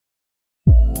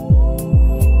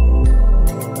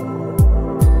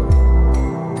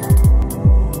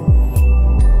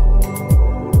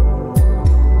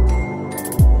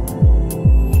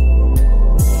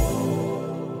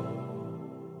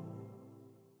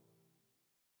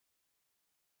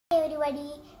everybody,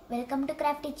 welcome to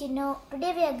Crafty Chino.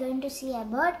 Today we are going to see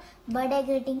about birthday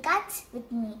greeting cards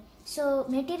with me. So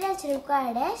materials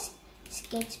required is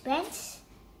sketch pens,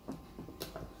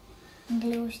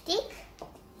 glue stick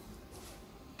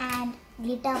and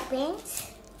glitter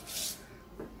paints,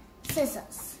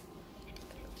 scissors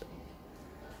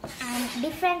and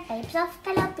different types of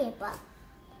color paper.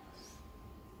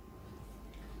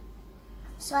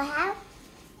 So I have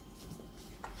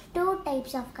two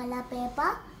types of color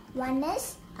paper. One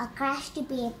is a crushed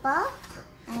paper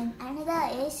and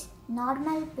another is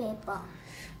normal paper.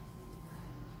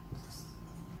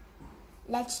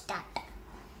 Let's start.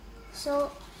 So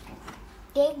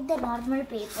take the normal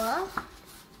paper,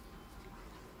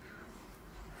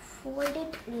 fold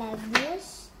it like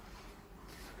this,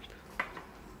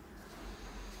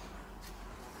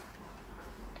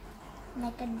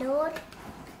 make a door,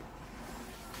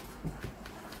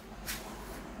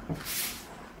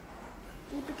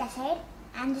 keep it aside,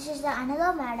 and this is the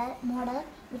another model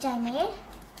which I made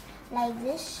like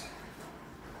this.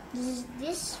 This is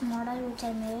this model which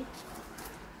I made.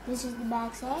 This is the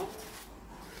back side,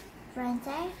 front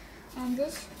side, and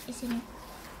this is in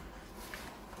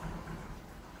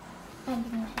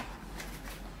continuation.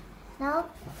 Now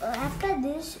after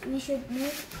this we should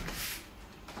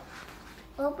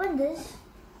open this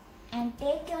and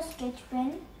take your sketch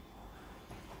pen.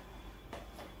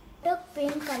 Took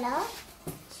pink color,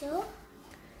 so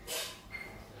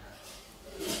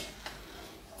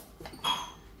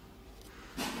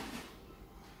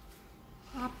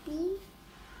happy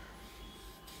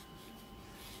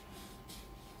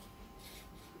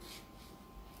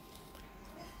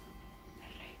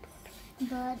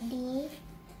birthday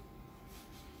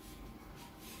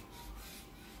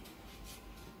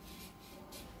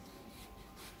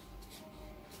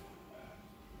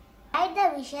write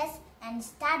the wishes and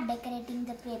start decorating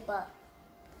the paper.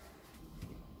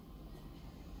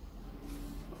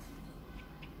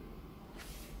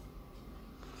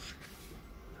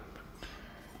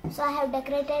 So I have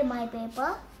decorated my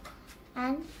paper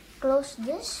and close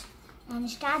this and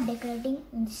start decorating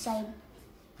in this side.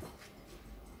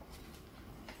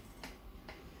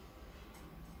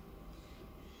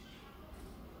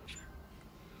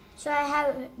 So I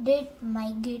have did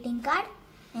my greeting card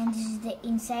and this is the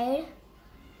inside.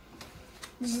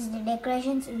 This is the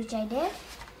decorations which I did,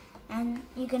 and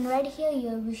you can write here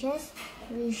your wishes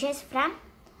from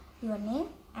your name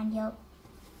and your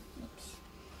lips.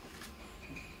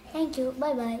 Thank you.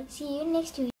 Bye bye. See you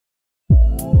next week.